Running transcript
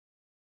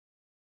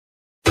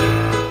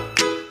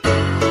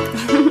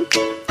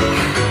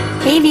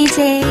Hey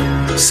VJ.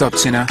 What's up,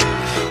 Gina?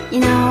 You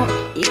know,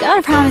 you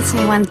gotta promise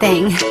me one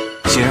thing.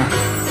 Gina,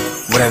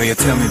 whatever you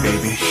tell me,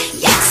 baby.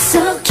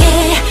 약속해,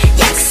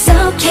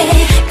 약속해.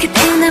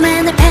 그대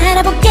나만을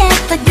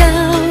바라보겠다고.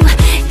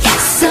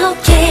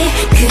 약속해,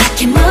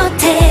 그렇게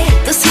못해.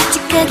 또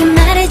솔직하게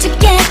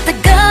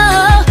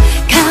말해주겠다고.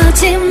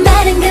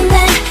 거짓말은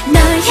그만.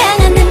 널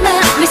향한 내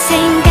마음을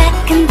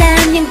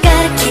생각한다면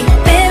gotta keep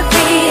it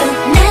real.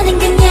 나는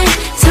그냥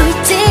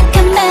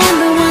솔직한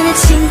마음을 원해.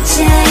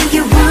 진짜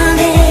you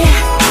want it.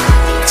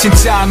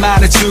 진짜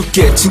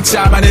말해줄게,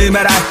 진짜 많이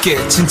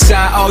말할게.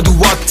 진짜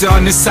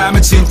어두웠던 내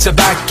삶을 진짜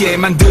밝게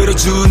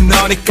만들어준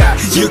너니까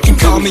You can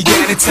call me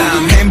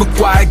anytime.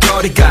 행복과의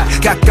거리가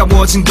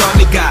가까워진 건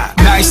네가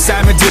나의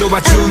삶에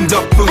들어와준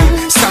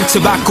덕분.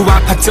 상처받고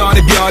아팠던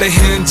이별의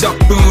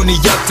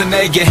흔적뿐이었던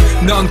내게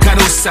넌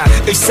간호사,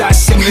 의사,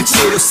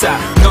 심리치료사.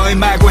 너의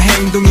말과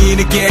행동이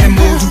내게는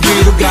모두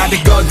위로가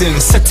되거든.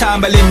 사탕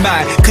발린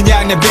말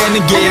그냥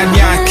내뱉는 게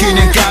아니야.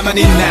 그냥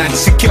가만히 난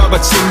지켜봐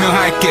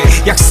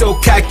증명할게.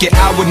 약속할게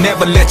I will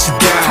never let you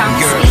down,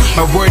 girl.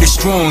 My word is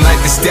strong like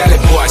this Dallas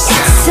boy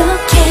sound.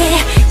 약속해,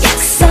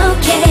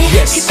 약속해.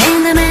 Yes. 그대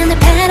나만을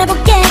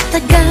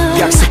바라보겠다고.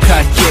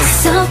 약속할게.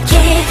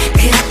 약속해,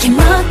 그렇게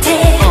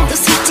못해. 또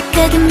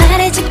솔직하게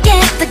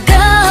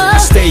말해주겠다고.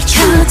 Stay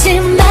true.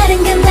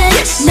 거짓말은 그만.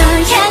 Yes. 널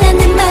향한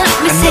내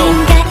마음을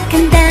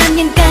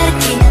생각한다면 gotta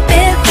keep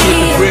it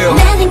real.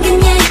 나는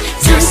그냥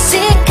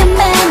솔직한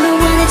마음을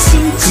원해.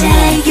 진짜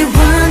you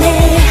want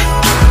it.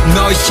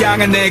 널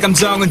향한 내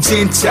감정은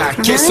진짜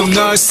계속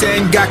널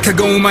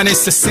생각하고만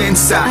있어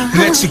since I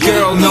met you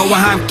girl. 너와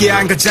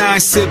함께한 가장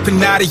슬픈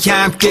날이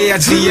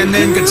함께하지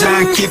않는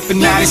가장 기쁜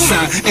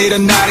날이상.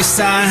 이런 날이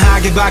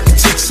상하게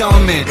바뀌지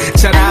처음엔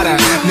잘 알아.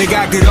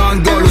 내가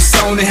그런 걸로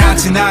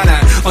서운해하진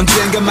않아.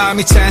 언젠가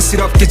마음이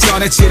자연스럽게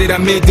전해지리라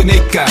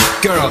믿으니까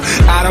Girl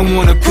I don't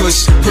wanna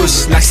push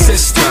like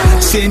sister.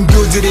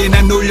 친구들이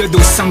난 놀려도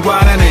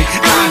상관 안 해.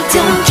 I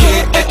don't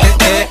care.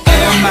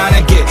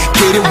 만약에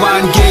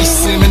필요한 게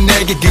있으면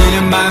내게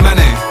그냥 말만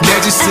해.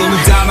 내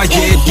진심을 담아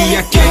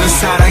얘기할게. 넌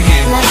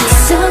사랑해.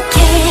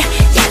 약속해,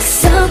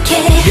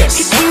 약속해.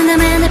 Yes. 그대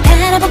나만을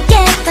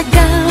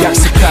바라보겠다고.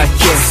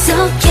 약속할게.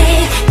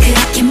 약속해,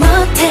 그렇게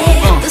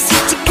못해. 또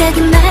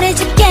솔직하게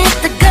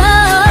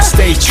말해주겠다고.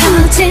 Stay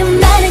true.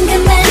 거짓말은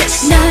그만.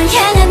 Yes. 널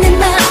향한 내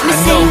마음을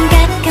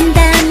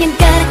생각한다면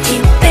gotta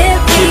keep it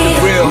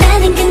real.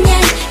 나는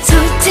그냥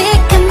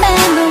솔직한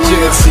마음을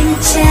원해.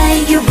 진짜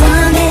you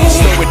want it.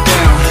 Slow it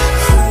down.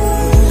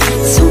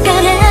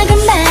 손가락을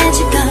마주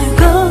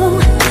걸고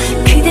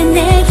그대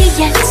내게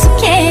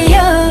약속해요.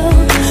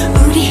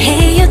 우리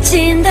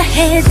헤어진다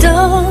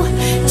해도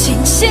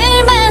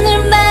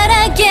진실만을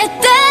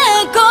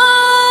말하겠다고.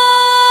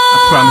 I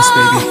promise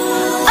baby.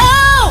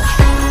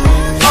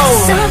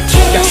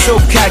 약속해,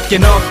 약속할게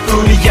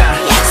너뿐이야.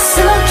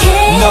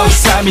 약속해, 너의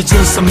삶이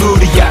준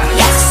선물이야.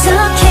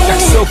 약속해,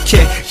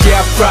 약속해 Yeah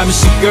I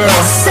promise you girl.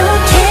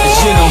 약속해.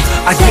 You know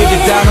I give you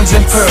diamonds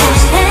and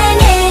pearls.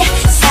 사랑해,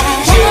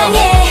 사랑해.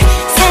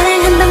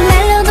 사랑한단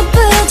말로도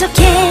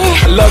부족해.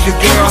 I love you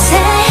girl.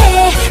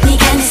 감사해,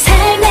 네가 내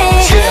삶에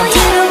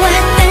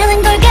들어왔다는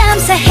걸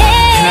감사해.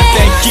 And I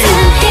thank you.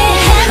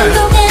 함께한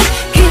동안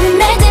그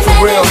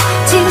날들만은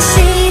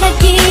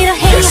진실하기로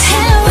해요. Yes.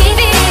 How we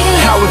feel,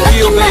 How we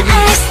feel, Look in my baby.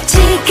 eyes.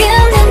 지금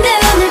내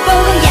눈을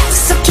보고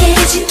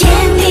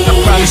약속해주겠니? I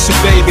promise you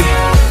baby.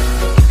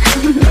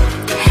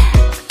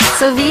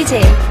 So VJ,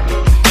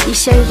 you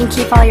sure you can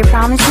keep all your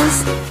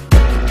promises?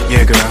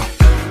 Yeah girl,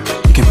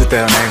 you can put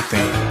that on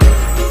everything.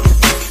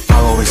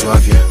 I'll always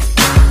love you.